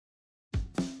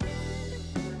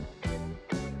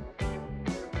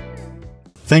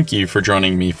Thank you for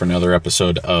joining me for another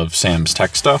episode of Sam's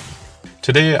Tech Stuff.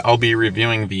 Today I'll be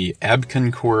reviewing the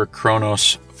Abkoncore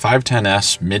Cronos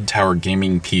 510S mid-tower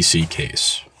gaming PC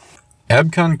case.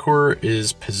 Abkoncore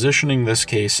is positioning this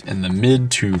case in the mid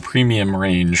to premium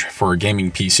range for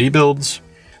gaming PC builds.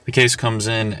 The case comes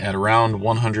in at around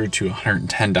 $100 to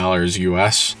 $110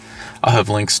 US. I'll have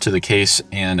links to the case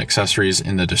and accessories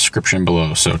in the description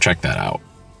below, so check that out.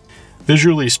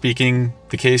 Visually speaking,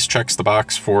 the case checks the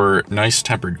box for nice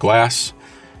tempered glass,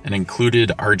 an included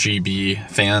RGB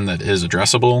fan that is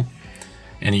addressable,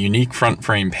 and a unique front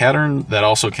frame pattern that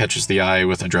also catches the eye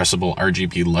with addressable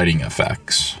RGB lighting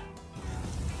effects.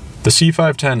 The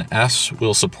C510S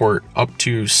will support up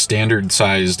to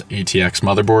standard-sized ATX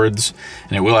motherboards,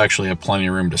 and it will actually have plenty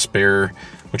of room to spare,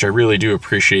 which I really do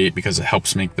appreciate because it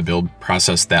helps make the build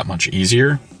process that much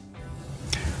easier.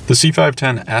 The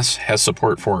C510S has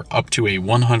support for up to a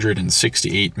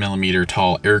 168mm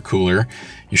tall air cooler.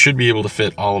 You should be able to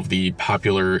fit all of the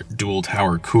popular dual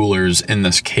tower coolers in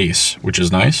this case, which is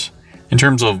nice. In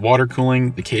terms of water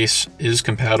cooling, the case is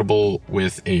compatible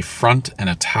with a front and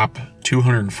a top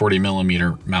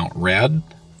 240mm mount rad,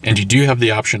 and you do have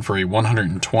the option for a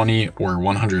 120 or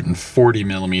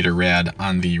 140mm rad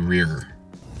on the rear.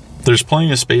 There's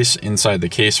plenty of space inside the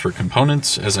case for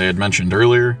components, as I had mentioned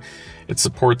earlier. It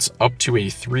supports up to a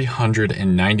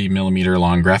 390mm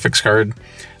long graphics card.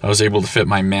 I was able to fit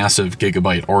my massive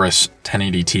Gigabyte Aorus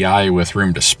 1080 Ti with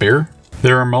room to spare.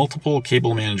 There are multiple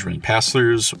cable management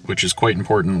pass-throughs, which is quite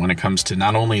important when it comes to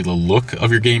not only the look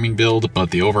of your gaming build,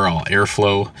 but the overall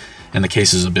airflow and the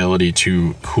case's ability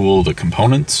to cool the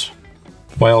components.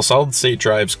 While solid-state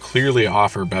drives clearly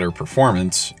offer better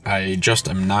performance, I just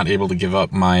am not able to give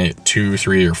up my 2,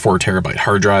 3, or 4 terabyte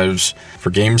hard drives for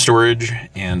game storage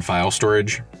and file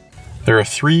storage. There are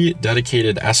 3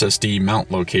 dedicated SSD mount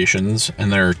locations,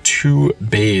 and there are 2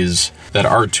 bays that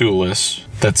are toolless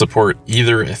that support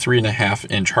either a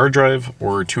 3.5-inch hard drive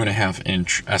or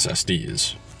 2.5-inch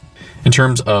SSDs. In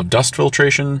terms of dust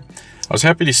filtration, I was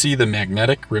happy to see the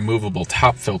magnetic removable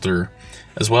top filter,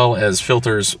 as well as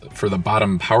filters for the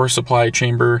bottom power supply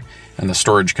chamber and the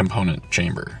storage component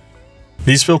chamber.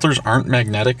 These filters aren't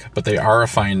magnetic, but they are a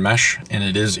fine mesh and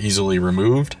it is easily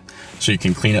removed, so you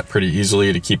can clean it pretty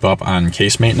easily to keep up on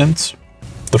case maintenance.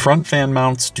 The front fan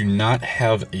mounts do not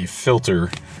have a filter,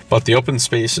 but the open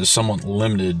space is somewhat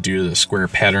limited due to the square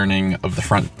patterning of the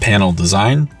front panel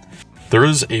design. There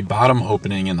is a bottom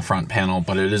opening in the front panel,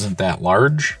 but it isn't that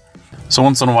large. So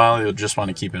once in a while, you'll just want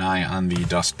to keep an eye on the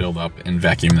dust buildup and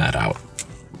vacuum that out.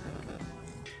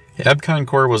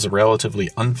 Abkoncore was a relatively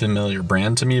unfamiliar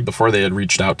brand to me before they had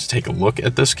reached out to take a look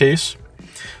at this case.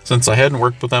 Since I hadn't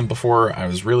worked with them before, I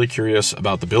was really curious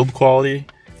about the build quality.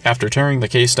 After tearing the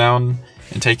case down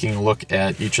and taking a look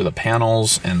at each of the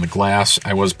panels and the glass,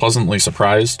 I was pleasantly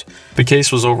surprised. The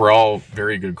case was overall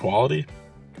very good quality.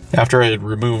 After I had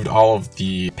removed all of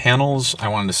the panels, I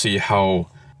wanted to see how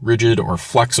rigid or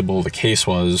flexible the case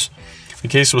was. The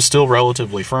case was still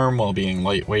relatively firm while being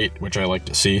lightweight, which I like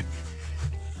to see.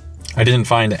 I didn't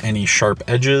find any sharp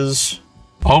edges.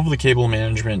 All of the cable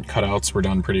management cutouts were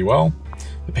done pretty well.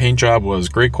 The paint job was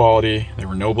great quality. There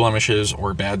were no blemishes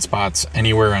or bad spots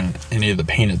anywhere on any of the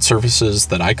painted surfaces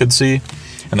that I could see,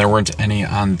 and there weren't any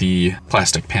on the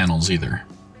plastic panels either.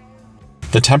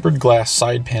 The tempered glass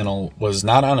side panel was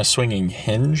not on a swinging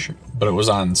hinge, but it was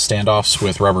on standoffs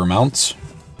with rubber mounts.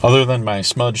 Other than my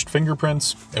smudged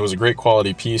fingerprints, it was a great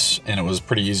quality piece and it was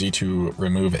pretty easy to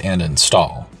remove and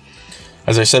install.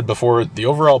 As I said before, the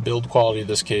overall build quality of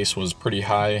this case was pretty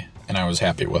high and I was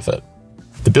happy with it.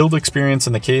 The build experience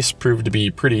in the case proved to be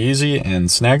pretty easy and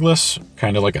snagless,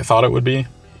 kind of like I thought it would be.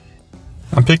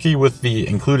 I'm picky with the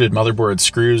included motherboard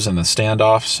screws and the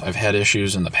standoffs. I've had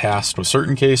issues in the past with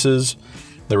certain cases.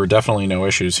 There were definitely no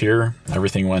issues here.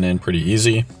 Everything went in pretty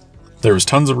easy. There was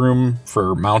tons of room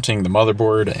for mounting the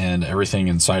motherboard and everything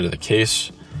inside of the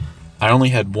case. I only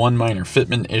had one minor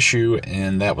fitment issue,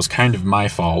 and that was kind of my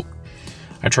fault.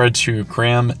 I tried to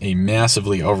cram a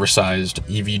massively oversized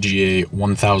EVGA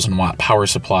 1000 watt power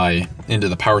supply into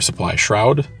the power supply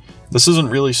shroud. This isn't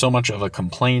really so much of a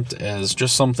complaint as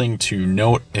just something to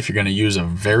note. If you're going to use a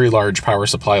very large power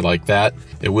supply like that,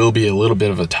 it will be a little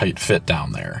bit of a tight fit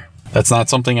down there. That's not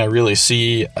something I really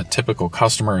see a typical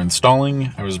customer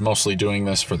installing. I was mostly doing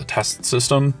this for the test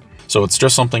system, so it's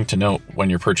just something to note when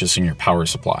you're purchasing your power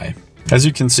supply. As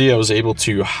you can see, I was able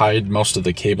to hide most of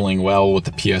the cabling well with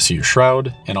the PSU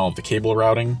shroud and all of the cable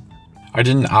routing. I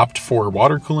didn't opt for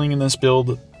water cooling in this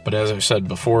build, but as I said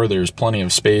before, there's plenty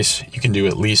of space. You can do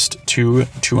at least 2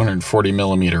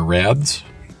 240mm rads.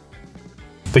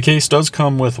 The case does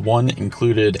come with one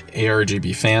included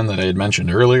ARGB fan that I had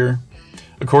mentioned earlier.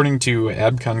 According to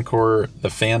AbkonCore,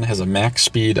 the fan has a max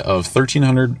speed of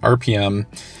 1300 RPM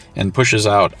and pushes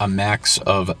out a max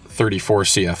of 34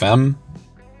 CFM.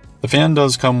 The fan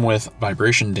does come with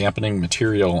vibration dampening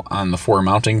material on the 4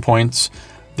 mounting points.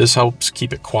 This helps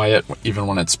keep it quiet even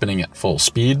when it's spinning at full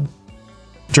speed.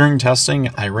 During testing,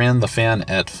 I ran the fan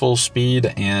at full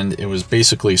speed and it was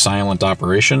basically silent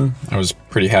operation. I was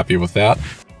pretty happy with that.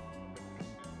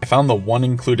 I found the one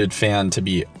included fan to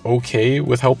be okay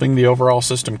with helping the overall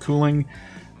system cooling,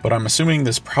 but I'm assuming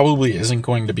this probably isn't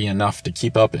going to be enough to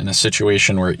keep up in a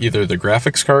situation where either the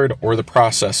graphics card or the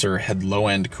processor had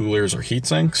low-end coolers or heat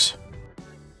sinks.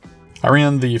 I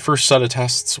ran the first set of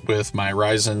tests with my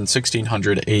Ryzen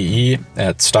 1600 AE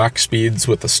at stock speeds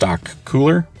with the stock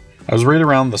cooler. I was right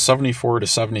around the 74 to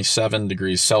 77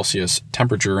 degrees Celsius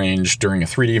temperature range during a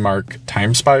 3D Mark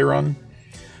time spy run.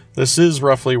 This is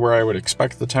roughly where I would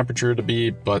expect the temperature to be,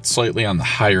 but slightly on the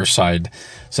higher side,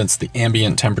 since the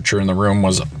ambient temperature in the room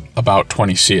was about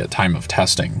 20 C at time of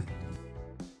testing.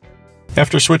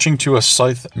 After switching to a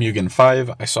Scythe Mugen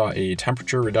 5, I saw a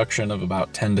temperature reduction of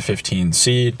about 10 to 15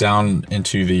 C down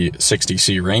into the 60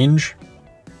 C range.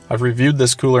 I've reviewed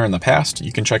this cooler in the past.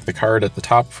 You can check the card at the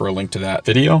top for a link to that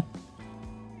video.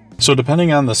 So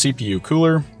depending on the CPU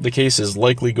cooler, the case is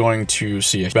likely going to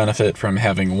see a benefit from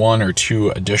having 1 or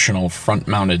 2 additional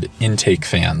front-mounted intake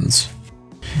fans,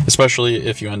 especially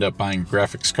if you end up buying a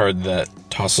graphics card that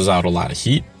tosses out a lot of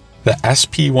heat. The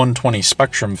SP120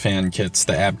 Spectrum fan kits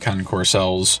the AbkonCore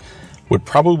sells would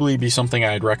probably be something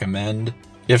I'd recommend,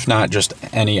 if not just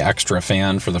any extra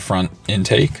fan for the front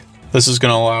intake. This is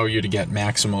going to allow you to get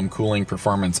maximum cooling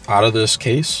performance out of this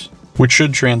case, which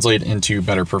should translate into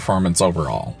better performance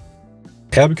overall.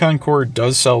 AbkonCore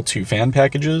does sell 2 fan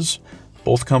packages.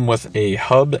 Both come with a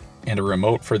hub and a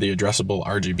remote for the addressable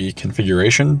RGB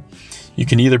configuration. You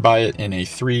can either buy it in a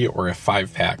 3 or a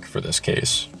 5 pack for this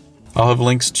case. I'll have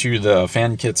links to the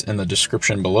fan kits in the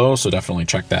description below, so definitely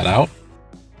check that out.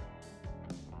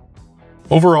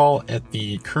 Overall, at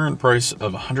the current price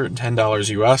of $110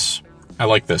 US, I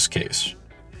like this case.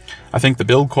 I think the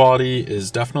build quality is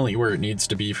definitely where it needs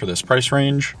to be for this price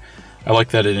range. I like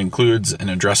that it includes an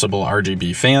addressable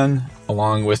RGB fan,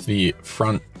 along with the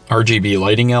front RGB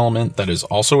lighting element that is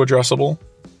also addressable.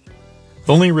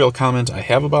 The only real comment I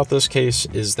have about this case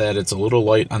is that it's a little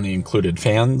light on the included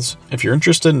fans. If you're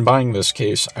interested in buying this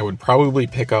case, I would probably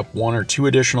pick up 1 or 2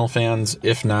 additional fans,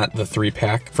 if not the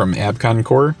 3-pack from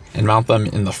AbkonCore, and mount them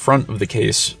in the front of the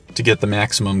case to get the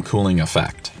maximum cooling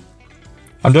effect.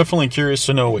 I'm definitely curious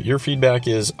to know what your feedback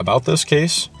is about this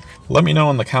case. Let me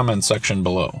know in the comments section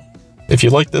below. If you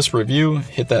like this review,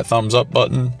 hit that thumbs up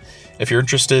button. If you're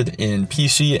interested in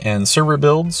PC and server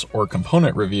builds or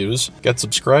component reviews, get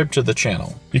subscribed to the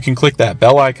channel. You can click that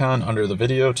bell icon under the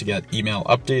video to get email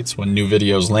updates when new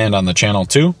videos land on the channel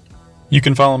too. You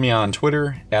can follow me on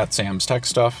Twitter at Sam's Tech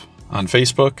Stuff, on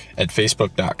Facebook at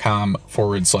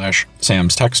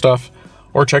facebook.com/Sam's Tech Stuff,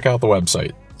 or check out the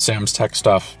website,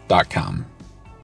 samstechstuff.com.